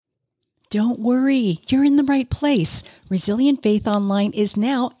Don't worry, you're in the right place. Resilient Faith Online is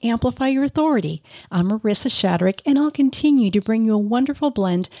now Amplify Your Authority. I'm Marissa Shadrick, and I'll continue to bring you a wonderful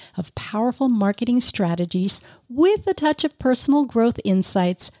blend of powerful marketing strategies with a touch of personal growth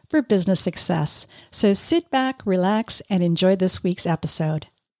insights for business success. So sit back, relax, and enjoy this week's episode.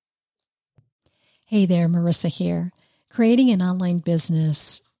 Hey there, Marissa here. Creating an online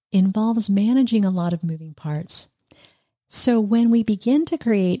business involves managing a lot of moving parts. So when we begin to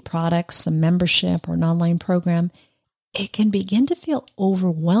create products, a membership, or an online program, it can begin to feel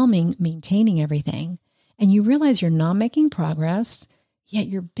overwhelming maintaining everything. And you realize you're not making progress, yet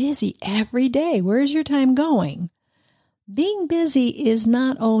you're busy every day. Where's your time going? Being busy is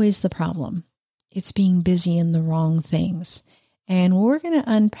not always the problem. It's being busy in the wrong things. And we're going to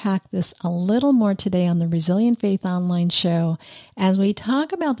unpack this a little more today on the Resilient Faith Online show as we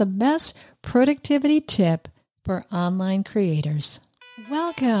talk about the best productivity tip for online creators.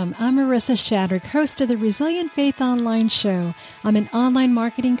 Welcome. I'm Marissa Shadrick, host of the Resilient Faith Online show. I'm an online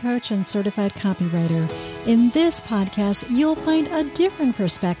marketing coach and certified copywriter. In this podcast, you'll find a different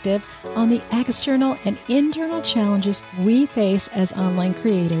perspective on the external and internal challenges we face as online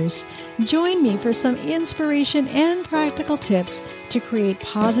creators. Join me for some inspiration and practical tips to create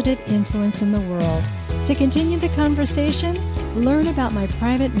positive influence in the world. To continue the conversation, learn about my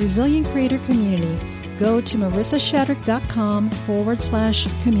private Resilient Creator community. Go to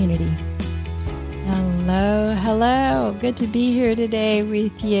marissashadrick.com/community. Hello. Good to be here today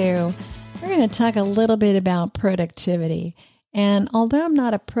with you. We're going to talk a little bit about productivity. And although I'm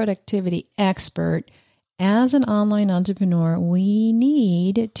not a productivity expert, as an online entrepreneur, we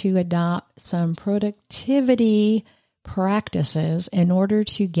need to adopt some productivity practices in order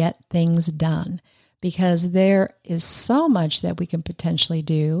to get things done. Because there is so much that we can potentially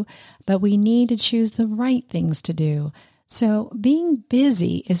do, but we need to choose the right things to do. So being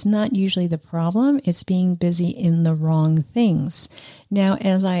busy is not usually the problem. It's being busy in the wrong things. Now,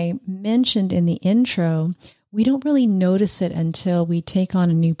 as I mentioned in the intro, we don't really notice it until we take on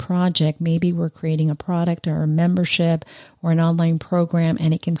a new project. Maybe we're creating a product or a membership or an online program,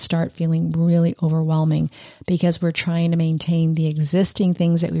 and it can start feeling really overwhelming because we're trying to maintain the existing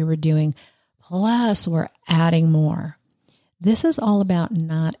things that we were doing. Plus, we're adding more. This is all about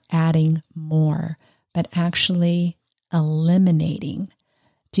not adding more, but actually eliminating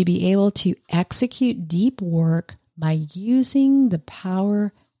to be able to execute deep work by using the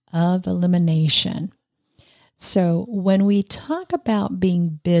power of elimination. So when we talk about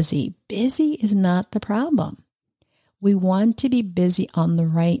being busy is not the problem. We want to be busy on the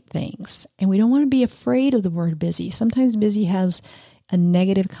right things, and we don't want to be afraid of the word busy. Sometimes busy has a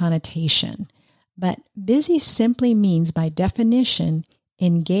negative connotation. But busy simply means, by definition,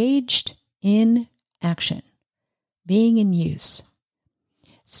 engaged in action, being in use.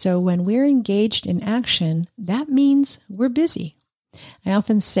 So when we're engaged in action, that means we're busy. I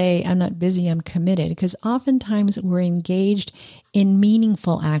often say I'm not busy, I'm committed, because oftentimes we're engaged in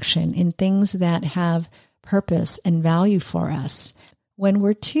meaningful action, in things that have purpose and value for us. When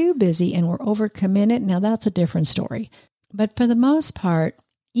we're too busy and we're overcommitted, now that's a different story. But for the most part,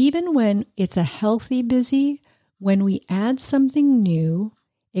 even when it's a healthy busy, when we add something new,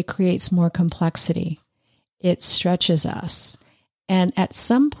 it creates more complexity. It stretches us. And at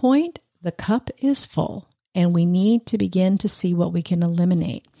some point, the cup is full, and we need to begin to see what we can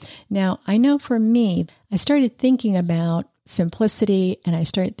eliminate. Now, I know for me, I started thinking about simplicity, and I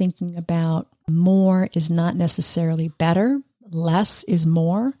started thinking about more is not necessarily better, less is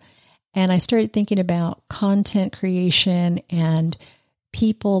more. And I started thinking about content creation and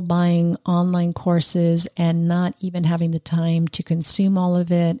people buying online courses and not even having the time to consume all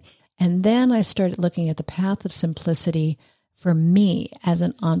of it. And then I started looking at the path of simplicity for me as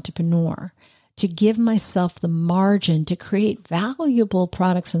an entrepreneur, to give myself the margin to create valuable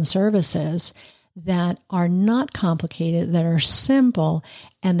products and services that are not complicated, that are simple,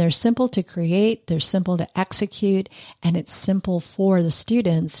 and they're simple to create, they're simple to execute, and it's simple for the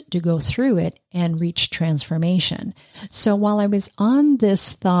students to go through it and reach transformation. So while I was on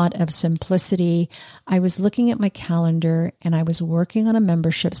this thought of simplicity, I was looking at my calendar and I was working on a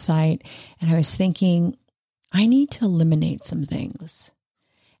membership site, and I was thinking, I need to eliminate some things.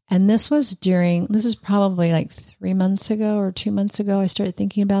 And this is probably like 3 months ago or 2 months ago, I started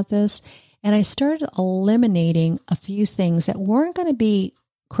thinking about this. And I started eliminating a few things that weren't going to be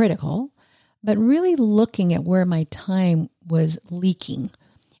critical, but really looking at where my time was leaking.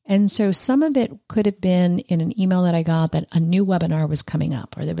 And so some of it could have been in an email that I got that a new webinar was coming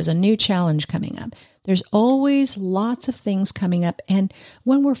up, or there was a new challenge coming up. There's always lots of things coming up. And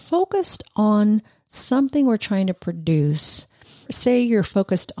when we're focused on something we're trying to produce, say you're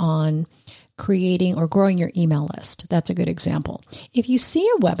focused on creating or growing your email list. That's a good example. If you see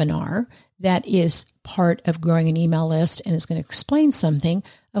a webinar that is part of growing an email list and is going to explain something,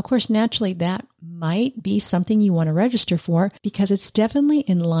 of course, naturally, that might be something you want to register for because it's definitely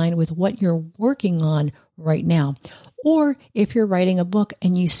in line with what you're working on right now. Or if you're writing a book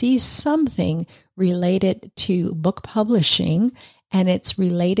and you see something related to book publishing and it's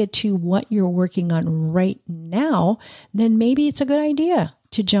related to what you're working on right now, then maybe it's a good idea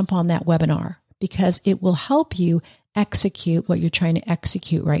to jump on that webinar because it will help you execute what you're trying to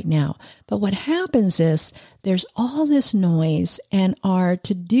execute right now. But what happens is there's all this noise and our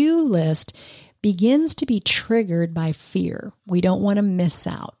to-do list begins to be triggered by fear. We don't want to miss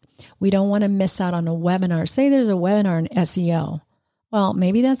out. We don't want to miss out on a webinar. Say there's a webinar in SEO. Well,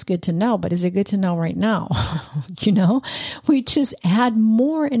 maybe that's good to know, but is it good to know right now? We just add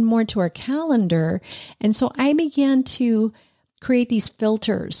more and more to our calendar. And so I began to create these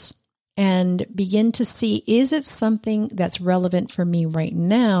filters and begin to see, is it something that's relevant for me right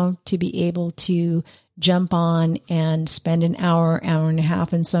now to be able to jump on and spend an hour, hour and a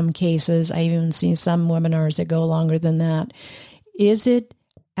half in some cases. I even see some webinars that go longer than that. Is it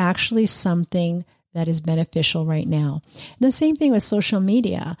actually something that is beneficial right now? The same thing with social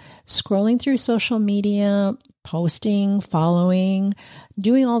media. Scrolling through social media, posting, following,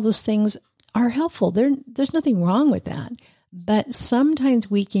 doing all those things are helpful. There's nothing wrong with that. But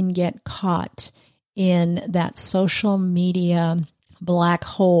sometimes we can get caught in that social media black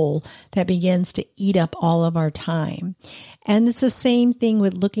hole that begins to eat up all of our time. And it's the same thing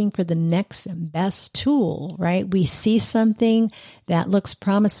with looking for the next best tool, right? We see something that looks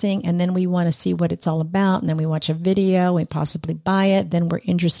promising and then we want to see what it's all about. And then we watch a video, we possibly buy it. Then we're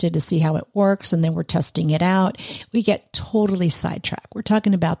interested to see how it works. And then we're testing it out. We get totally sidetracked. We're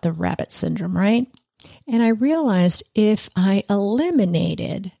talking about the rabbit syndrome, right? And I realized if I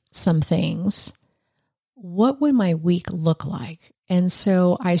eliminated some things, what would my week look like? And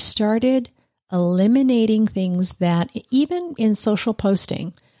so I started eliminating things that even in social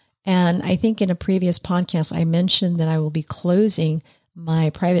posting, and I think in a previous podcast, I mentioned that I will be closing my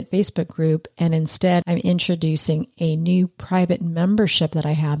private Facebook group. And instead, I'm introducing a new private membership that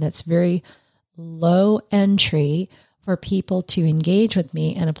I have that's very low entry for people to engage with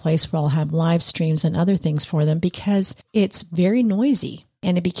me in a place where I'll have live streams and other things for them because it's very noisy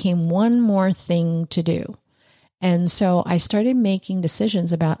and it became one more thing to do. And so I started making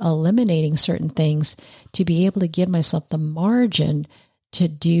decisions about eliminating certain things to be able to give myself the margin to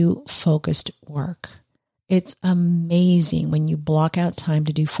do focused work. It's amazing when you block out time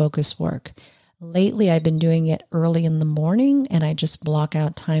to do focused work. Lately, I've been doing it early in the morning and I just block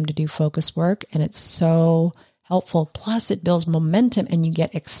out time to do focused work and it's so helpful. Plus, it builds momentum and you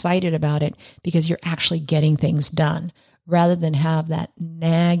get excited about it because you're actually getting things done rather than have that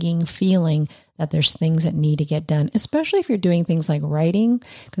nagging feeling that there's things that need to get done, especially if you're doing things like writing,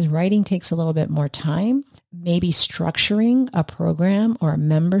 because writing takes a little bit more time. Maybe structuring a program or a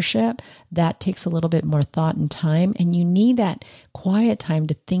membership, that takes a little bit more thought and time. And you need that quiet time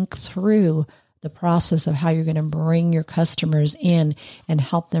to think through the process of how you're going to bring your customers in and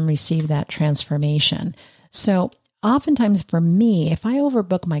help them receive that transformation. So oftentimes for me, if I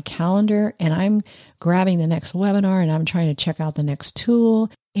overbook my calendar and I'm grabbing the next webinar and I'm trying to check out the next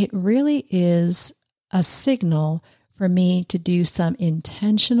tool, it really is a signal for me to do some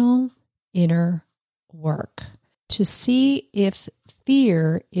intentional inner work to see if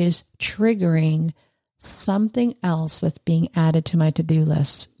fear is triggering something else that's being added to my to-do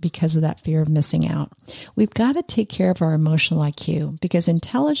list because of that fear of missing out. We've got to take care of our emotional IQ because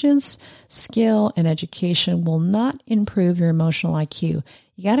intelligence, skill, and education will not improve your emotional IQ.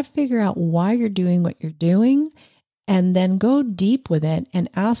 You got to figure out why you're doing what you're doing and then go deep with it and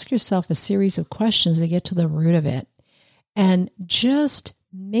ask yourself a series of questions to get to the root of it. And just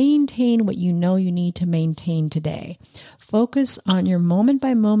maintain what you know you need to maintain today. Focus on your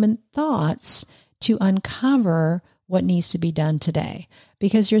moment-by-moment thoughts to uncover what needs to be done today.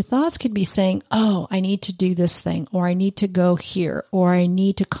 Because your thoughts could be saying, oh, I need to do this thing, or I need to go here, or I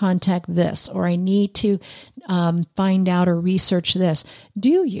need to contact this, or I need to find out or research this.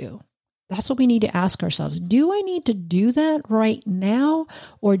 Do you? That's what we need to ask ourselves. Do I need to do that right now?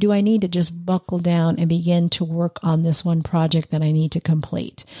 Or do I need to just buckle down and begin to work on this one project that I need to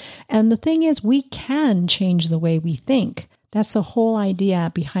complete? And the thing is, we can change the way we think. That's the whole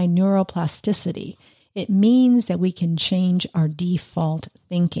idea behind neuroplasticity. It means that we can change our default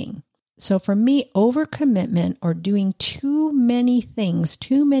thinking. So for me, overcommitment or doing too many things,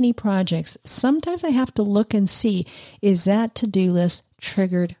 too many projects, sometimes I have to look and see, is that to-do list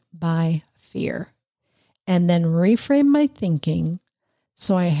triggered by fear? and then reframe my thinking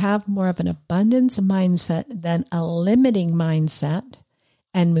so I have more of an abundance mindset than a limiting mindset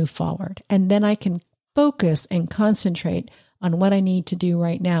and move forward. And then I can focus and concentrate on what I need to do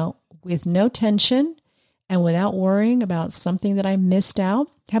right now with no tension and without worrying about something that I missed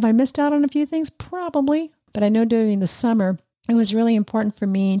out. Have I missed out on a few things? Probably. But I know during the summer, it was really important for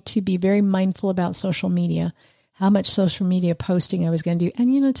me to be very mindful about social media, how much social media posting I was going to do.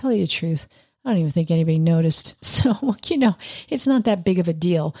 And, to tell you the truth, I don't even think anybody noticed. So, it's not that big of a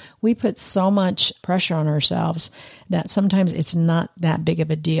deal. We put so much pressure on ourselves that sometimes it's not that big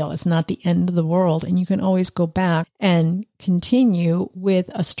of a deal. It's not the end of the world. And you can always go back and continue with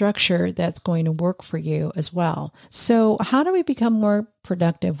a structure that's going to work for you as well. So how do we become more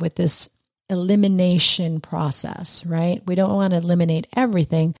productive with this elimination process, right? We don't want to eliminate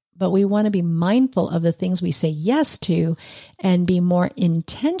everything, but we want to be mindful of the things we say yes to and be more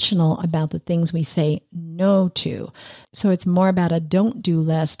intentional about the things we say no to. So it's more about a don't do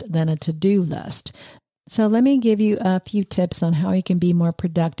list than a to-do list. So let me give you a few tips on how you can be more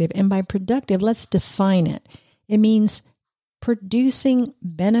productive. And by productive, let's define it. It means producing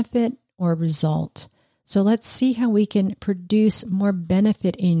benefit or result. So let's see how we can produce more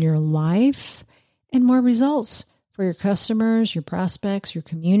benefit in your life and more results for your customers, your prospects, your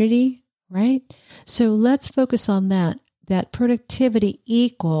community, right? So let's focus on that productivity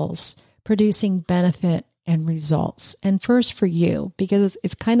equals producing benefit and results. And first for you, because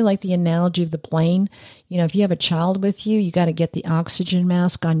it's kind of like the analogy of the plane. If you have a child with you, you got to get the oxygen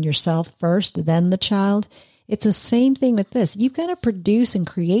mask on yourself first, then the child. It's the same thing with this. You've got to produce and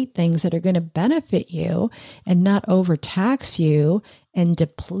create things that are going to benefit you and not overtax you and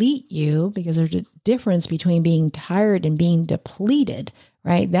deplete you, because there's a difference between being tired and being depleted,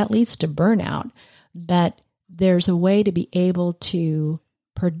 right? That leads to burnout. But there's a way to be able to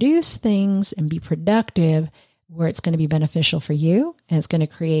produce things and be productive where it's going to be beneficial for you, and it's going to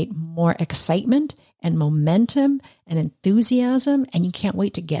create more excitement and momentum and enthusiasm, and you can't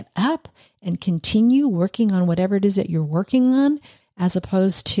wait to get up and continue working on whatever it is that you're working on, as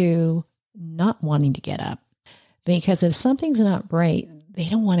opposed to not wanting to get up. Because if something's not right, they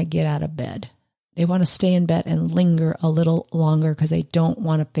don't want to get out of bed. They want to stay in bed and linger a little longer because they don't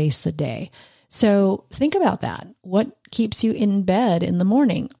want to face the day. So think about that. What keeps you in bed in the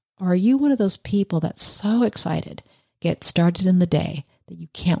morning? Are you one of those people that's so excited, get started in the day, that you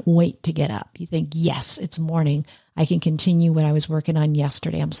can't wait to get up? You think, yes, it's morning. I can continue what I was working on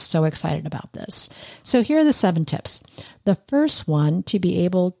yesterday. I'm so excited about this. So here are the 7 tips. The first one, to be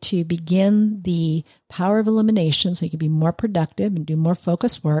able to begin the power of elimination so you can be more productive and do more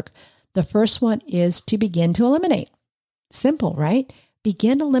focused work. The first one is to begin to eliminate. Simple, right?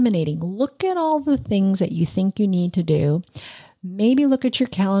 Begin eliminating. Look at all the things that you think you need to do. Maybe look at your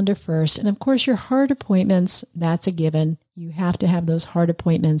calendar first. And of course, your hard appointments, that's a given. You have to have those hard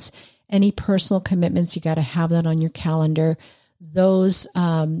appointments. Any personal commitments, you got to have that on your calendar. Those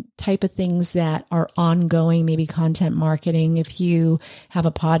type of things that are ongoing, maybe content marketing. If you have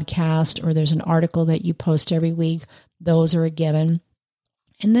a podcast or there's an article that you post every week, those are a given.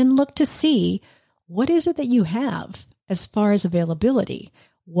 And then look to see, what is it that you have as far as availability?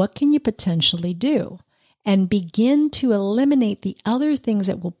 What can you potentially do? And begin to eliminate the other things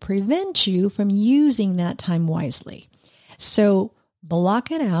that will prevent you from using that time wisely. So block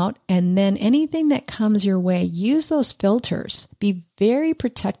it out, and then anything that comes your way, use those filters. Be very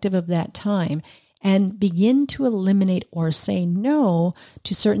protective of that time and begin to eliminate or say no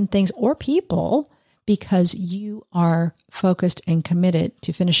to certain things or people because you are focused and committed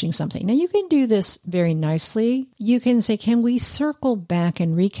to finishing something. Now, you can do this very nicely. You can say, can we circle back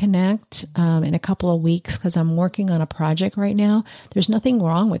and reconnect in a couple of weeks because I'm working on a project right now? There's nothing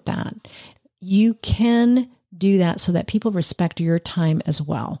wrong with that. You can do that so that people respect your time as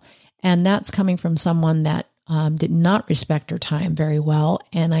well. And that's coming from someone that did not respect her time very well.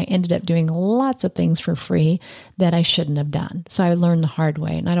 And I ended up doing lots of things for free that I shouldn't have done. So I learned the hard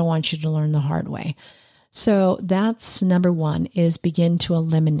way, and I don't want you to learn the hard way. So that's number 1, is begin to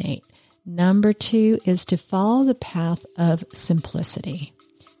eliminate. Number 2 is to follow the path of simplicity.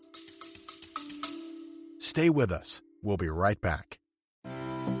 Stay with us. We'll be right back.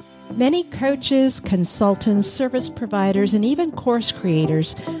 Many coaches, consultants, service providers, and even course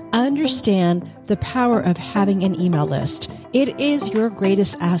creators understand the power of having an email list. It is your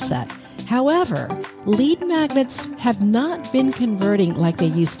greatest asset. However, lead magnets have not been converting like they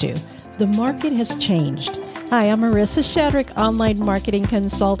used to. The market has changed. Hi, I'm Marissa Shadrick, online marketing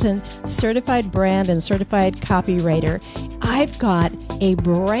consultant, certified brand and certified copywriter. I've got a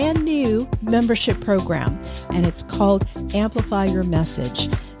brand new membership program, and it's called Amplify Your Message.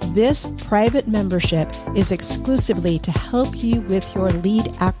 This private membership is exclusively to help you with your lead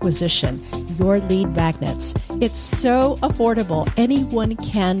acquisition, your lead magnets. It's so affordable. Anyone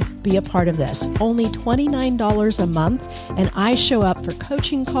can be a part of this. Only $29 a month, and I show up for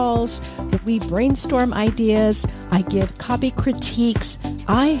coaching calls. We brainstorm ideas. I give copy critiques.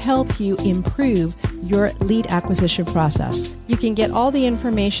 I help you improve your lead acquisition process. You can get all the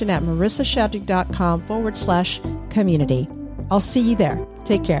information at marissashadrick.com/community. I'll see you there.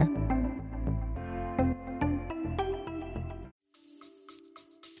 Take care.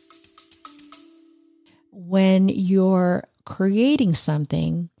 When you're creating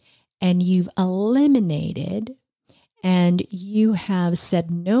something and you've eliminated and you have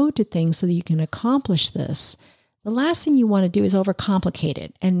said no to things so that you can accomplish this, the last thing you want to do is overcomplicate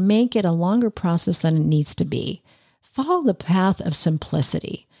it and make it a longer process than it needs to be. Follow the path of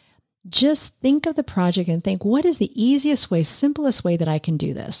simplicity. Just think of the project and think, what is the easiest way, simplest way that I can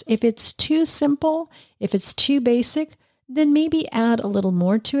do this? If it's too simple, if it's too basic, then maybe add a little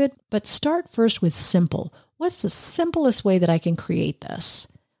more to it, but start first with simple. What's the simplest way that I can create this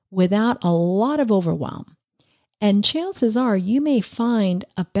without a lot of overwhelm? And chances are you may find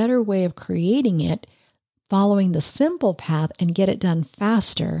a better way of creating it following the simple path and get it done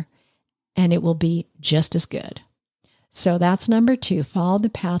faster, and it will be just as good. So that's number 2, follow the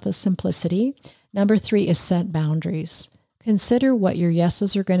path of simplicity. Number 3 is set boundaries. Consider what your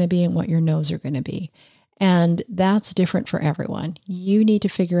yeses are going to be and what your nos are going to be. And that's different for everyone. You need to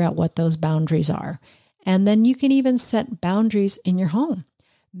figure out what those boundaries are. And then you can even set boundaries in your home.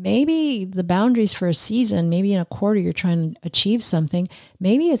 Maybe the boundaries for a season, maybe in a quarter you're trying to achieve something.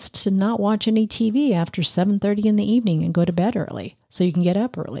 Maybe it's to not watch any TV after 7:30 in the evening and go to bed early so you can get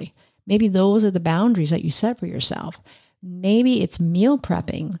up early. Maybe those are the boundaries that you set for yourself. Maybe it's meal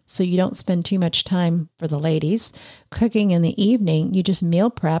prepping, so you don't spend too much time, for the ladies, cooking in the evening. You just meal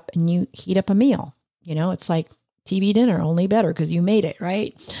prep and you heat up a meal. You know, it's like TV dinner, only better because you made it,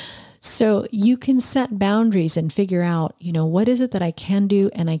 right? So you can set boundaries and figure out, what is it that I can do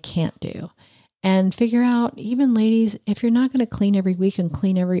and I can't do? And figure out, even ladies, if you're not going to clean every week and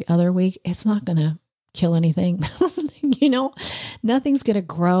clean every other week, it's not going to kill anything. Nothing's going to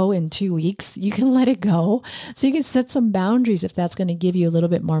grow in 2 weeks. You can let it go. So you can set some boundaries if that's going to give you a little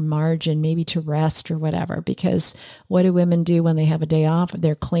bit more margin, maybe to rest or whatever. Because what do women do when they have a day off?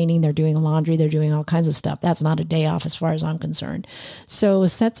 They're cleaning, they're doing laundry, they're doing all kinds of stuff. That's not a day off as far as I'm concerned. So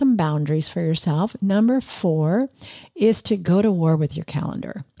set some boundaries for yourself. Number 4 is to go to war with your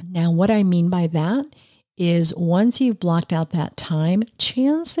calendar. Now, what I mean by that is once you've blocked out that time,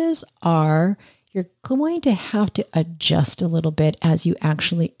 chances are you're going to have to adjust a little bit as you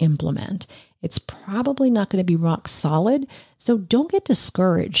actually implement. It's probably not going to be rock solid. So don't get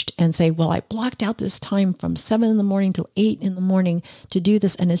discouraged and say, well, I blocked out this time from 7 in the morning till 8 in the morning to do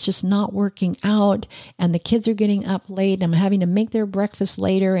this, and it's just not working out. And the kids are getting up late, and I'm having to make their breakfast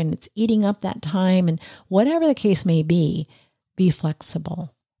later, and it's eating up that time. And whatever the case may be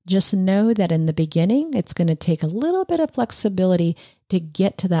flexible. Just know that in the beginning, it's going to take a little bit of flexibility to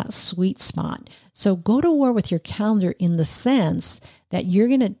get to that sweet spot. So go to war with your calendar in the sense that you're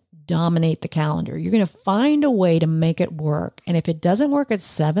going to dominate the calendar. You're going to find a way to make it work. And if it doesn't work at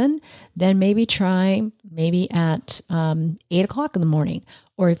 7, then maybe try at 8 o'clock in the morning.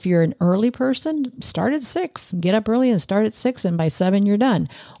 Or if you're an early person, start at 6. Get up early and start at 6. And by 7, you're done.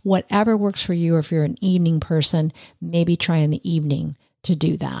 Whatever works for you. Or if you're an evening person, maybe try in the evening to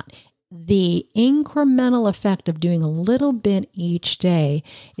do that. The incremental effect of doing a little bit each day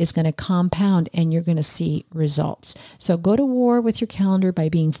is going to compound and you're going to see results. So go to war with your calendar by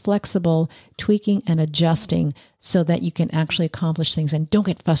being flexible, tweaking and adjusting so that you can actually accomplish things. And don't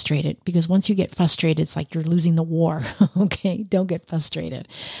get frustrated, because once you get frustrated, it's like you're losing the war. Okay, don't get frustrated.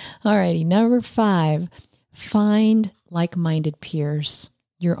 All righty, number 5, find like-minded peers,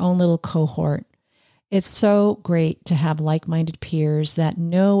 your own little cohort. It's so great to have like-minded peers that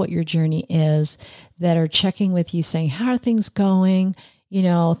know what your journey is, that are checking with you, saying, how are things going?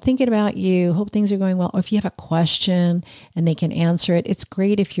 Thinking about you, hope things are going well. Or if you have a question and they can answer it, it's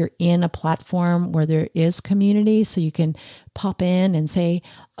great if you're in a platform where there is community, so you can pop in and say,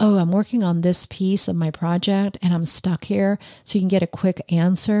 oh, I'm working on this piece of my project and I'm stuck here. So you can get a quick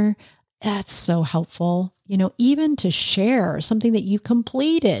answer. That's so helpful, even to share something that you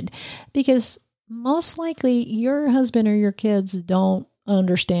completed, because most likely your husband or your kids don't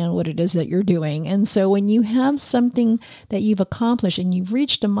understand what it is that you're doing. And so when you have something that you've accomplished and you've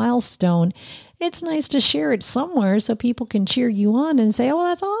reached a milestone, it's nice to share it somewhere so people can cheer you on and say, oh,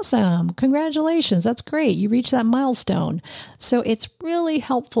 that's awesome. Congratulations. That's great. You reached that milestone. So it's really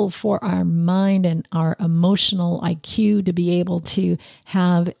helpful for our mind and our emotional IQ to be able to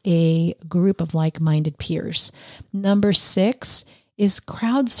have a group of like-minded peers. Number 6 is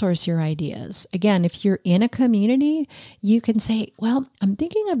crowdsource your ideas. Again, if you're in a community, you can say, well, I'm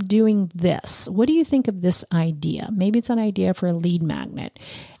thinking of doing this. What do you think of this idea? Maybe it's an idea for a lead magnet,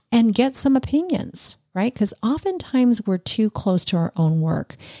 and get some opinions, right? Because oftentimes we're too close to our own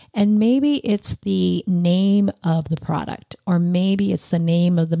work, and maybe it's the name of the product, or maybe it's the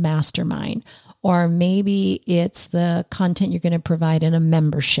name of the mastermind, or maybe it's the content you're going to provide in a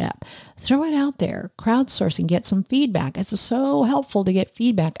membership. Throw it out there, crowdsource, and get some feedback. It's so helpful to get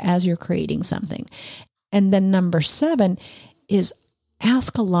feedback as you're creating something. And then number 7 is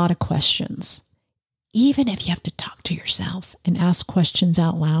ask a lot of questions. Even if you have to talk to yourself and ask questions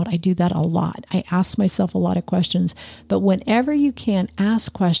out loud, I do that a lot. I ask myself a lot of questions, but whenever you can,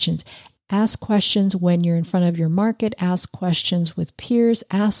 ask questions. Ask questions when you're in front of your market, ask questions with peers,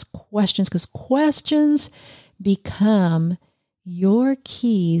 ask questions, because questions become your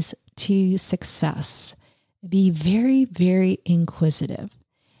keys to success. Be very, very inquisitive.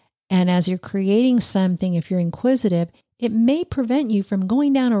 And as you're creating something, if you're inquisitive, it may prevent you from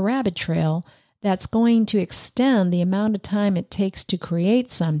going down a rabbit trail that's going to extend the amount of time it takes to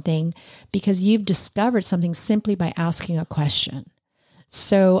create something, because you've discovered something simply by asking a question.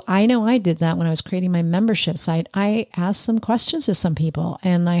 So I know I did that when I was creating my membership site. I asked some questions to some people,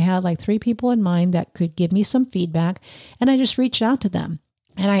 and I had like 3 people in mind that could give me some feedback, and I just reached out to them.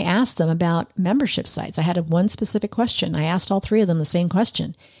 And I asked them about membership sites. I had one specific question. I asked all 3 of them the same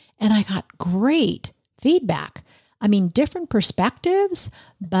question, and I got great feedback. I mean, different perspectives,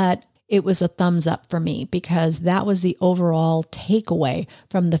 but it was a thumbs up for me, because that was the overall takeaway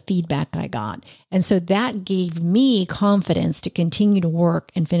from the feedback I got. And so that gave me confidence to continue to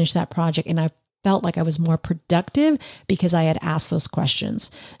work and finish that project. And I felt like I was more productive because I had asked those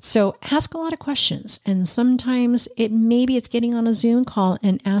questions. So ask a lot of questions. And sometimes maybe it's getting on a Zoom call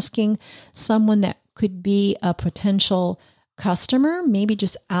and asking someone that could be a potential customer, maybe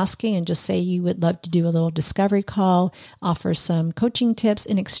just asking and just say you would love to do a little discovery call, offer some coaching tips.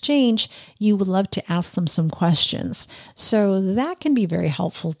 In exchange, you would love to ask them some questions. So that can be very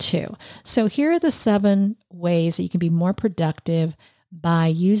helpful too. So here are the 7 ways that you can be more productive by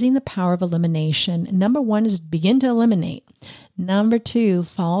using the power of elimination. Number 1 is begin to eliminate. Number 2,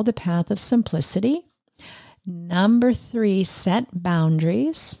 follow the path of simplicity. Number 3, set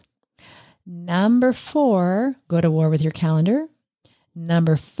boundaries. Number 4, go to war with your calendar.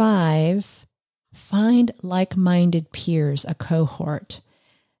 Number 5, find like-minded peers, a cohort.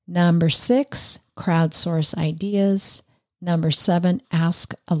 Number 6, crowdsource ideas. Number 7,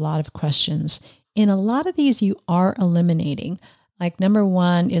 ask a lot of questions. In a lot of these, you are eliminating. Like number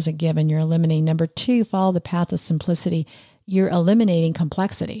 1 is a given, you're eliminating. Number 2, follow the path of simplicity. You're eliminating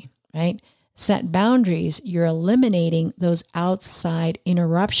complexity, right? Set boundaries, you're eliminating those outside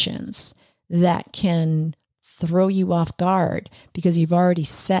interruptions that can throw you off guard because you've already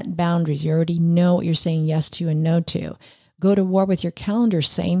set boundaries. You already know what you're saying yes to and no to. Go to war with your calendar,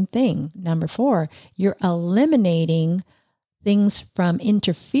 same thing. Number 4, you're eliminating things from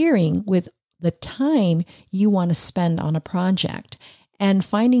interfering with the time you want to spend on a project. And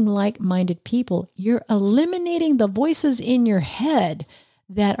finding like-minded people, you're eliminating the voices in your head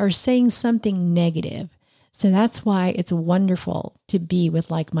that are saying something negative. So that's why it's wonderful to be with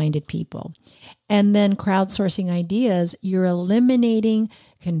like-minded people. And then crowdsourcing ideas, you're eliminating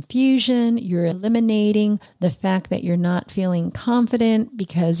confusion. You're eliminating the fact that you're not feeling confident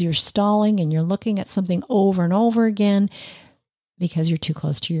because you're stalling and you're looking at something over and over again because you're too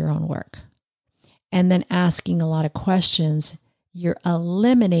close to your own work. And then asking a lot of questions, you're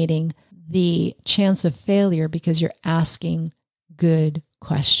eliminating the chance of failure because you're asking good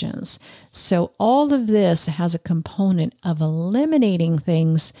questions. So all of this has a component of eliminating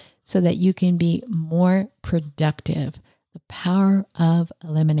things so that you can be more productive. The power of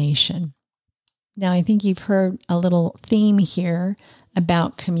elimination. Now, I think you've heard a little theme here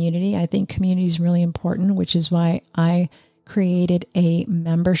about community. I think community is really important, which is why I created a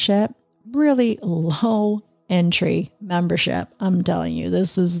membership, really low entry membership. I'm telling you,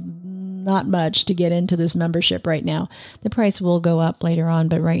 this is not much to get into this membership right now. The price will go up later on,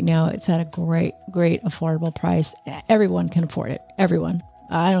 but right now it's at a great, great affordable price. Everyone can afford it. Everyone.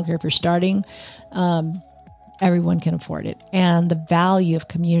 I don't care if you're starting. everyone can afford it. And the value of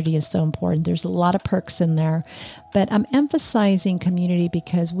community is so important. There's a lot of perks in there, but I'm emphasizing community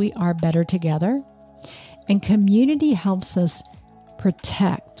because we are better together, and community helps us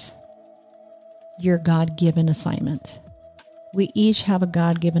protect your God-given assignment. We each have a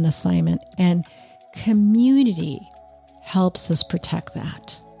God-given assignment, and community helps us protect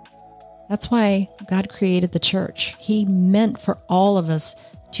that. That's why God created the church. He meant for all of us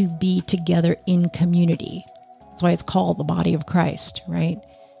to be together in community. That's why it's called the body of Christ, right?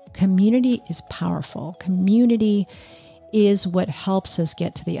 Community is powerful. Community is what helps us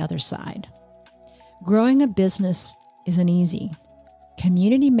get to the other side. Growing a business isn't easy.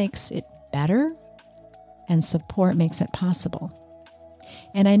 Community makes it better, and support makes it possible.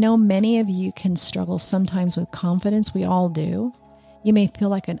 And I know many of you can struggle sometimes with confidence. We all do. You may feel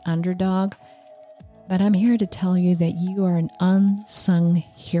like an underdog, but I'm here to tell you that you are an unsung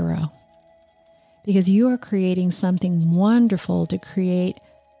hero, because you are creating something wonderful to create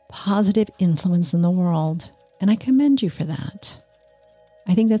positive influence in the world. And I commend you for that.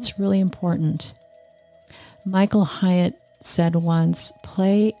 I think that's really important. Michael Hyatt said once,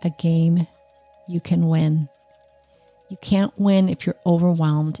 play a game you can win. You can't win if you're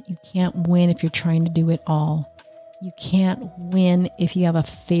overwhelmed. You can't win if you're trying to do it all. You can't win if you have a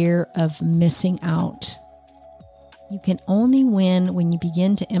fear of missing out. You can only win when you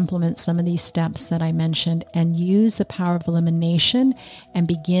begin to implement some of these steps that I mentioned and use the power of elimination and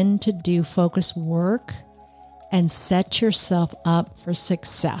begin to do focused work and set yourself up for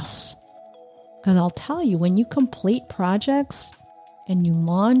success. Because I'll tell you, when you complete projects and you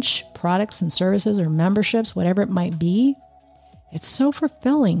launch products and services or memberships, whatever it might be, it's so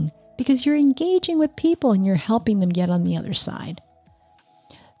fulfilling because you're engaging with people and you're helping them get on the other side.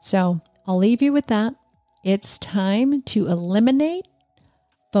 So I'll leave you with that. It's time to eliminate,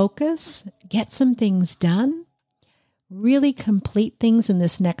 focus, get some things done, really complete things in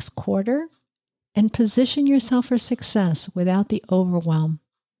this next quarter, and position yourself for success without the overwhelm.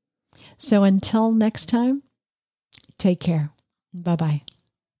 So until next time, take care. Bye-bye.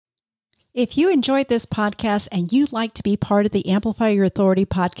 If you enjoyed this podcast and you'd like to be part of the Amplify Your Authority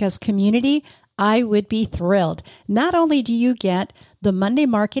podcast community, I would be thrilled. Not only do you get the Monday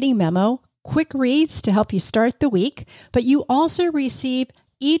Marketing Memo, quick reads to help you start the week, but you also receive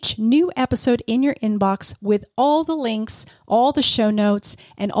each new episode in your inbox with all the links, all the show notes,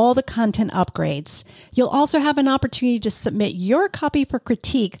 and all the content upgrades. You'll also have an opportunity to submit your copy for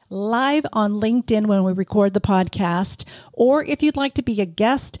critique live on LinkedIn when we record the podcast. Or if you'd like to be a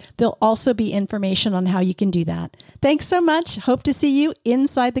guest, there'll also be information on how you can do that. Thanks so much. Hope to see you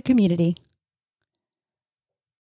inside the community.